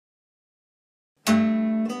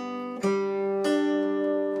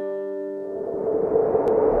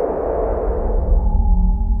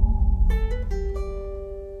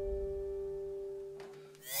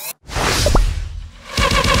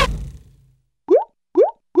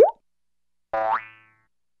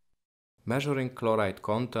measuring chloride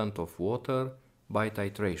content of water by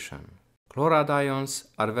titration. Chloride ions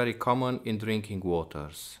are very common in drinking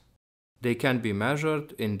waters. They can be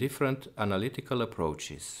measured in different analytical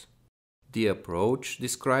approaches. The approach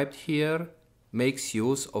described here makes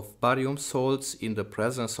use of barium salts in the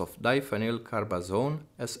presence of diphenylcarbazone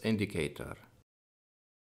as indicator.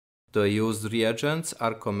 The used reagents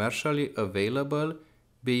are commercially available,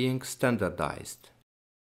 being standardized.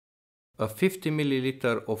 A 50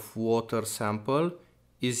 ml of water sample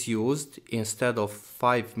is used instead of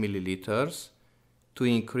 5 ml to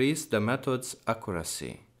increase the method's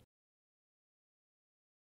accuracy.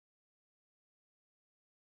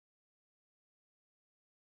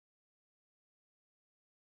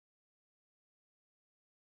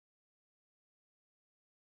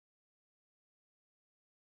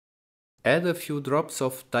 Add a few drops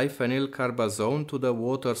of diphenylcarbazone to the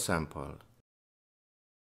water sample.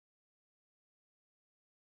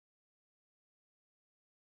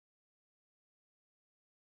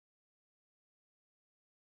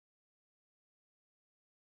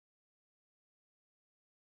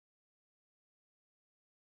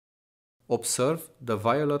 Observe the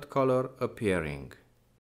violet color appearing.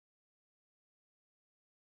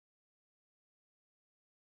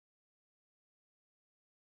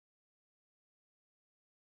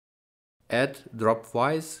 Add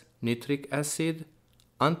dropwise nitric acid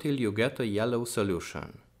until you get a yellow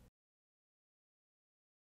solution.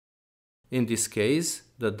 In this case,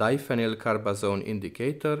 the diphenylcarbazone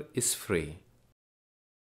indicator is free.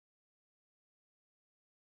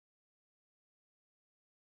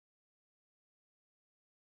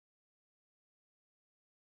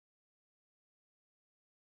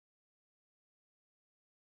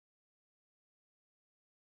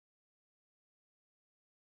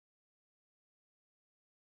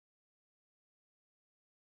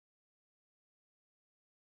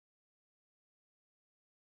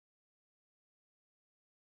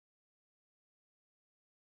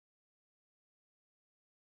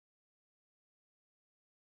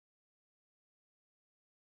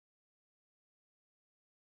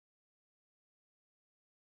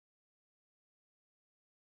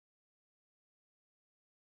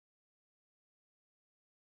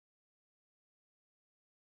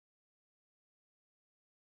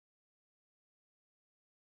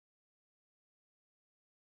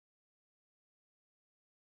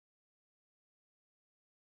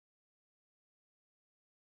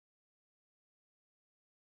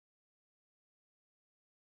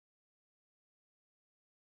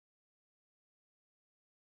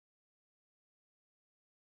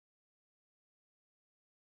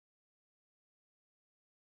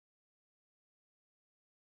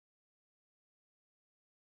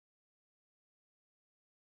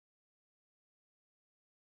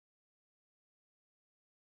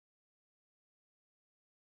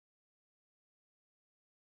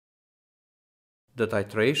 The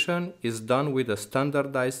titration is done with a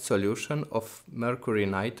standardized solution of mercury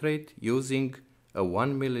nitrate using a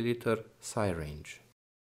 1 ml syringe.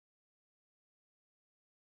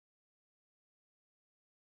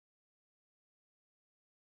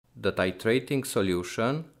 The titrating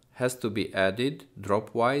solution has to be added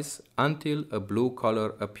dropwise until a blue color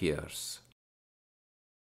appears.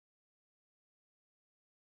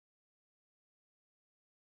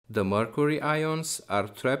 The mercury ions are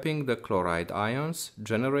trapping the chloride ions,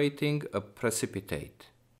 generating a precipitate.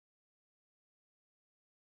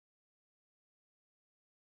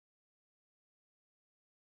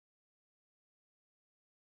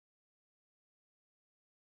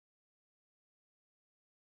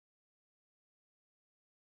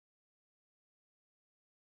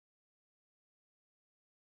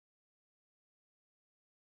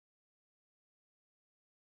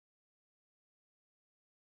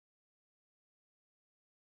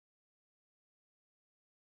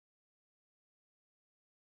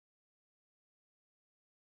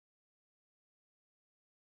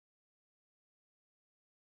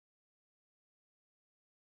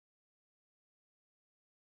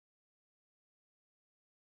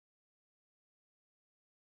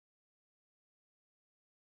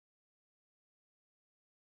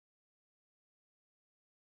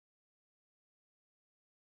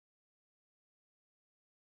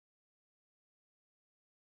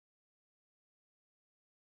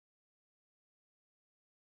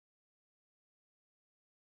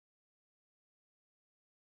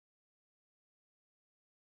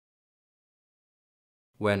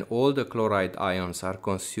 When all the chloride ions are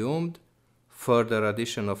consumed, further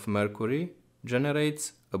addition of mercury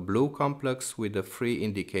generates a blue complex with a free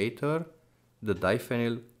indicator, the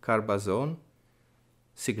diphenylcarbazone,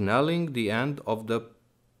 signaling the end of the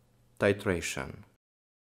titration.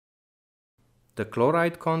 The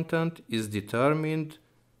chloride content is determined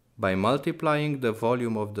by multiplying the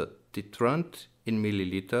volume of the titrant in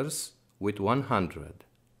milliliters with 100.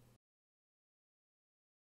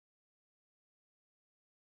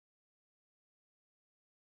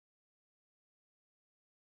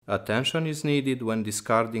 Attention is needed when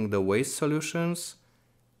discarding the waste solutions,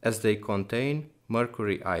 as they contain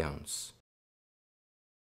mercury ions.